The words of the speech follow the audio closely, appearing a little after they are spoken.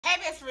Hey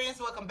best friends,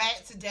 welcome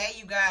back. Today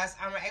you guys,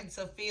 I'm reacting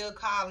to Phil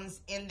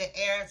Collins In the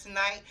Air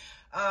tonight,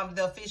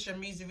 the official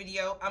music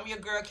video. I'm your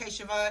girl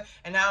CASHAPP,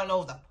 and I don't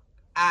know the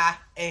I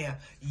am,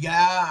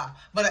 yeah,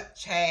 but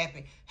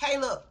CASHAPP. Hey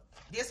look,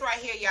 this right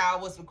here y'all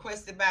was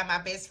requested by my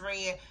best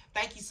friend.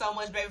 Thank you so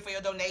much baby for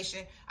your donation.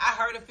 I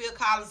heard of Phil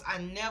Collins, I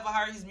never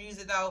heard his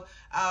music though.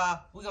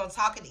 We're gonna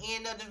talk at the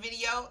end of the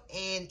video,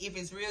 and if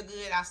it's real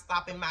good I'll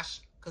stop in my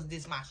cause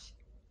this my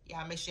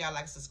y'all make sure y'all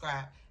like and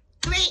subscribe.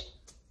 Click.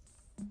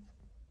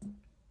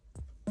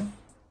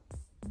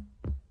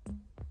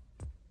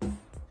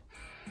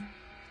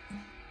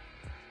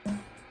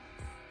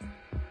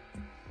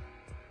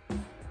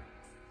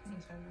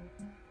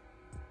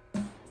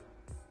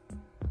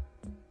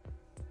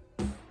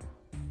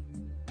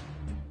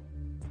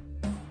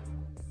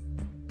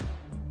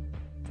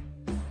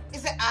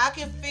 I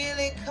can feel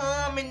it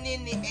coming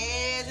in the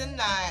air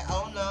tonight.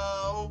 Oh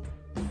no.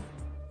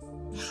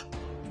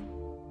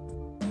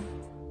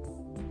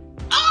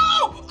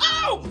 Oh!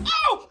 Let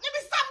me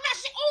stop that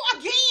shit. Oh,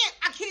 again.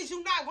 I kid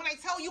you not. When I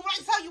tell you,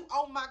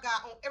 oh my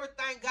God, on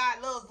everything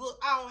God loves, look,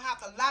 I don't have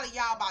to lie to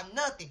y'all about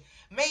nothing.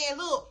 Man,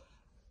 look,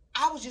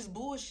 I was just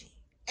bullshit.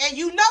 And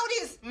you know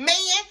this,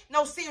 man.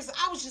 No, seriously,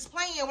 I was just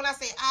playing when I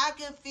say I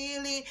can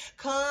feel it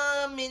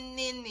coming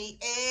in the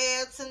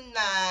air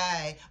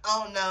tonight.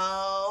 Oh,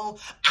 no.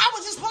 I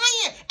was just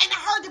playing, and I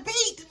heard the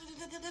beat.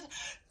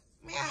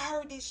 Man, I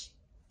heard this shit.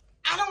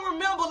 I don't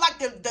remember, like,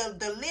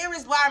 the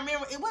lyrics, but I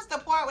remember, it was the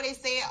part where they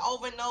say it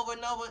over and over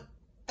and over.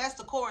 That's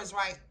the chorus,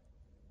 right?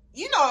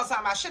 You know what I'm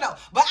talking about. Shut up.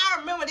 But I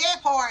remember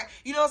that part,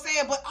 you know what I'm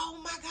saying? But, oh,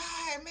 my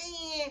God,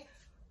 man.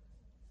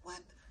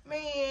 What?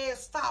 Man,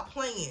 stop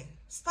playing.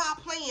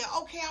 Stop playing.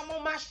 Okay, I'm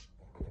on my,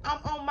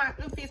 let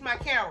me fix my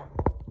camera.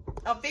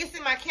 I'm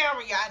fixing my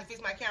camera, y'all. I had to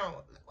fix my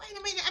camera. Wait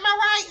a minute. Am I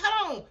right?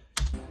 Hold on.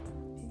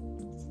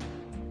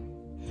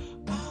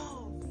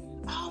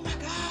 Oh my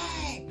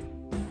God.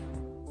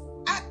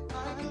 I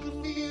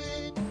can feel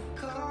it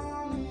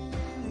coming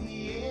in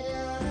the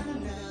air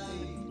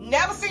tonight.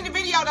 Never seen the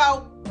video,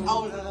 though.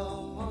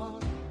 Oh,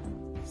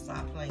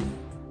 stop playing.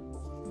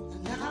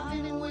 And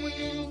I've been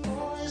waiting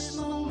for this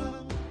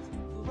moment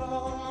for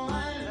all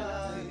my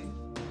life.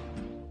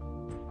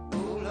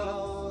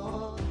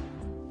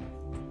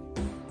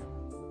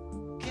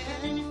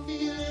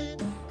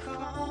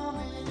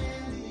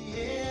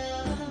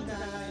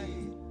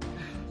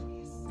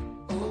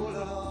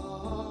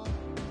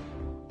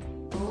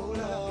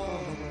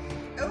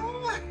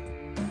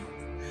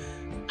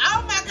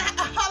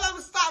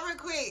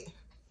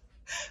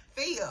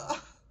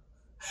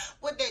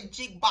 What that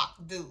jig-bop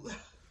do?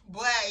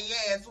 Boy,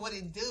 yes, what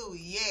it do?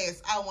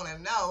 Yes, I want to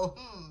know.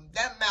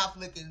 That mouth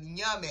looking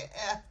yummy.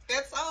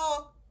 That's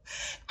all.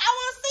 I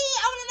want to see it.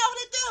 I want to know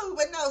what it do.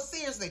 But no,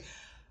 seriously.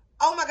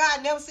 Oh my God,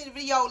 I never seen the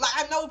video. Like,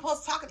 I know we're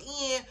supposed to talk at the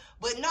end,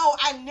 but no,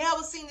 I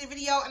never seen the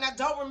video, and I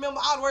don't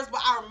remember all the words,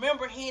 but I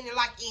remember hearing it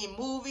like in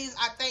movies,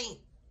 I think.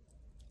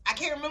 I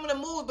can't remember the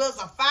movie, but it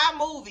was a fire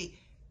movie.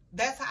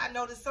 That's how I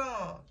know the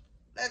song.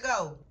 Let's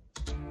go.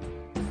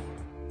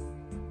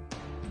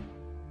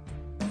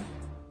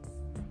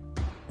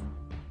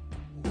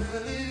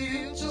 Well,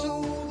 you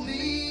told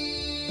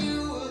me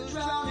you were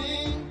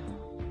drowning,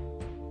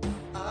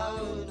 I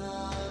would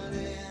not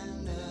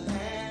lend a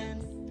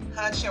hand.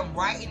 Hunch him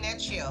right in that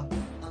chair.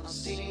 I've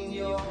seen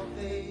your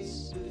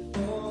face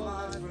before,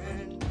 my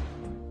friend,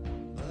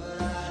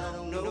 but I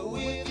don't know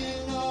if you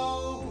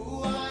know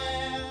who I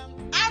am.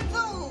 I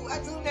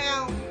do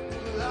now.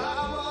 Well, I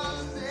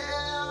was there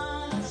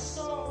and I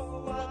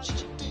saw what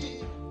you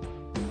did.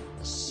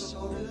 I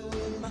saw it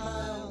with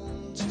my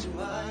own two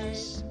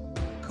eyes.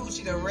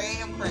 She done ran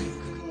him crazy.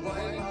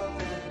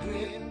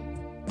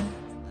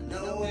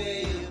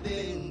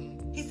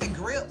 He said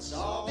grips. They're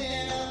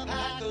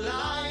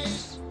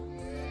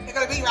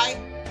gonna be right.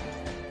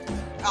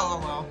 Oh,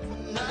 I'm wrong.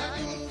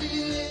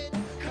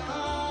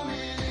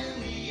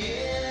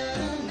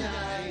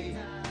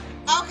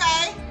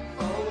 Okay.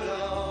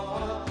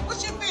 What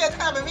you feel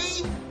coming, me?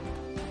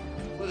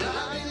 Well,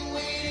 I've been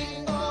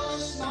waiting for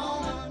this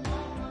moment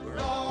for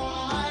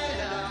all my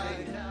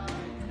life.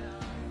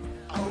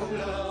 Oh,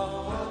 Lord.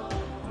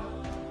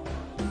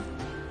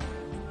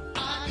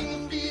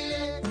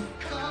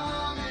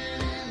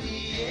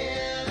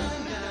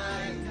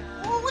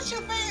 What you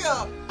feel?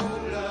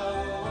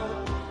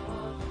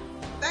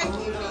 Thank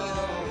you, Phil.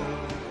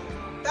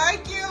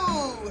 Thank you.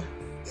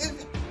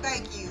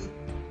 Thank you.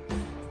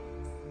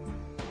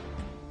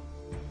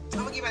 I'm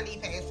gonna get my knee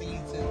pads for you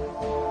too.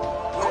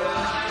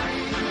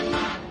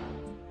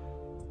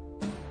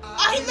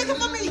 Oh, he's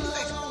looking for me.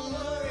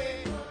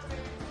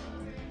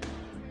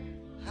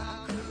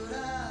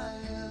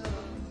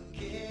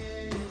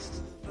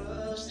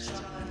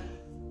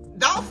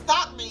 Don't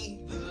stop me.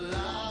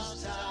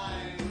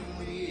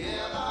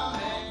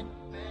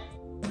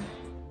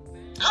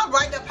 I'm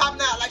right there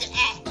popping out like an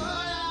ass.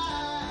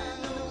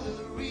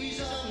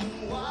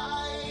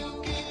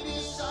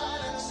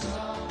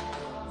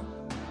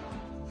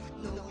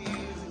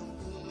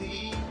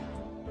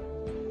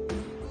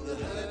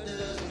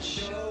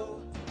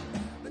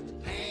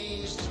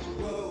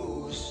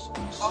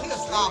 Oh, he'll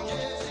stop him.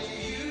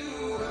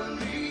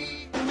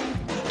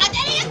 That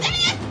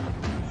is.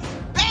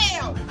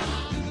 Bam.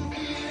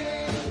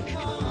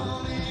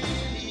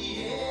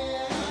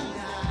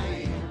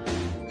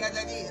 Yeah,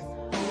 that is.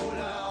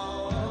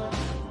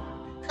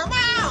 Come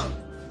on.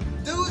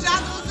 Dudes,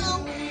 y'all do too.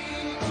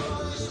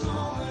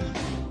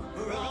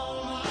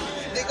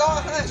 They go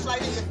and hunch like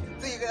this.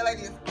 See, you like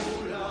this.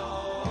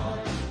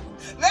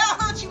 They'll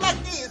hunt you like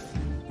this.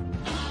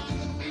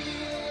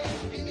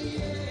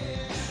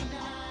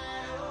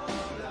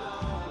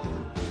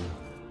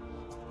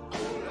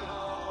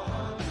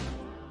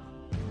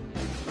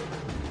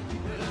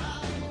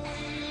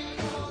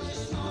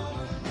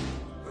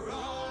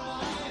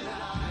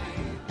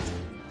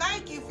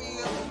 Thank you,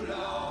 Phil.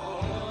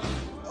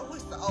 Oh,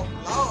 it's the, oh,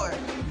 Lord.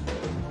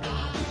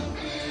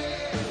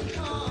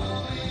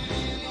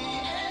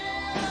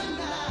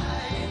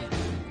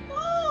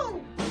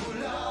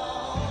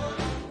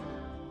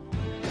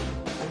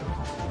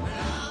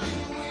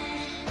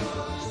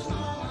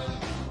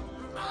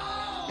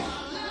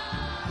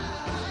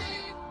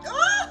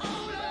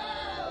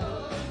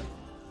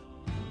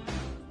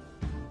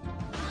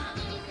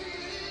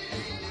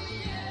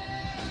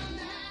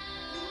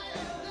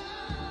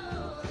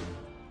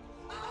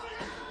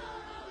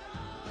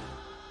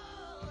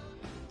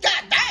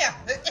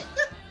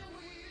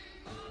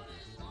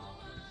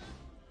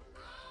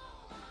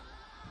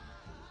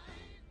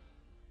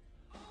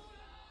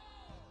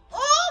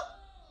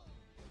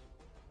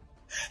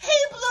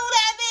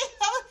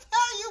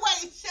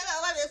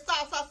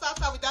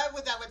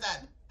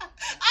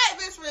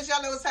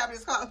 Y'all know what's happening.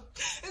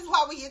 This is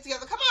why we get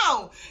together. Come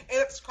on.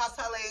 And it's cross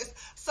her legs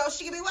so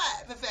she can be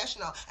what?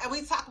 Professional. And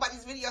we talk about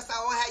these videos so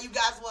I won't have you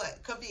guys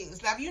what?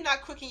 Confused. Now, if you're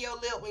not crooking your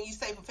lip when you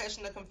say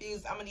professional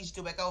confused, I'm going to need you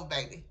to back over,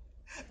 baby.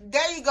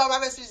 There you go. My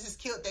message just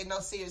killed that. No,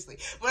 seriously.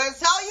 When I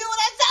tell you,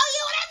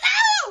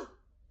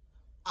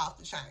 off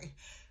the chain.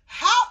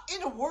 How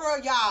in the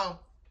world, y'all,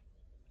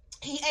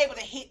 he able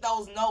to hit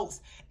those notes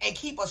and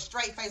keep a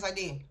straight face like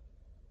this?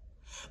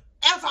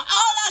 And for all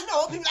I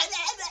know, people like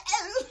that,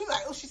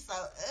 like, oh, she's so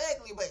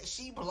ugly, but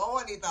she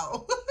blowing it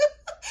though.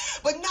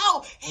 But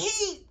no,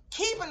 he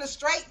keeping a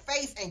straight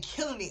face and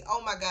killing it.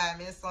 Oh my God,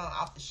 man, this song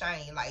off the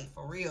chain, like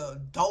for real,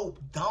 dope,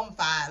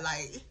 dumbfied,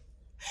 like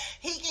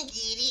he can get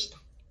it.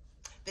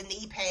 The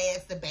knee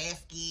pads, the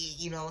basket,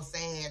 you know what I'm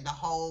saying, the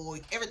whole,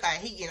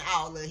 everything, he getting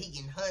all of it, he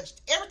getting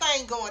hunched,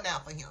 everything going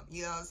out for him,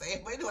 you know what I'm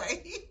saying. But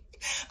anyway,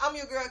 I'm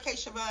your girl,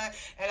 CASHAPP,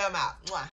 and I'm out. Mwah.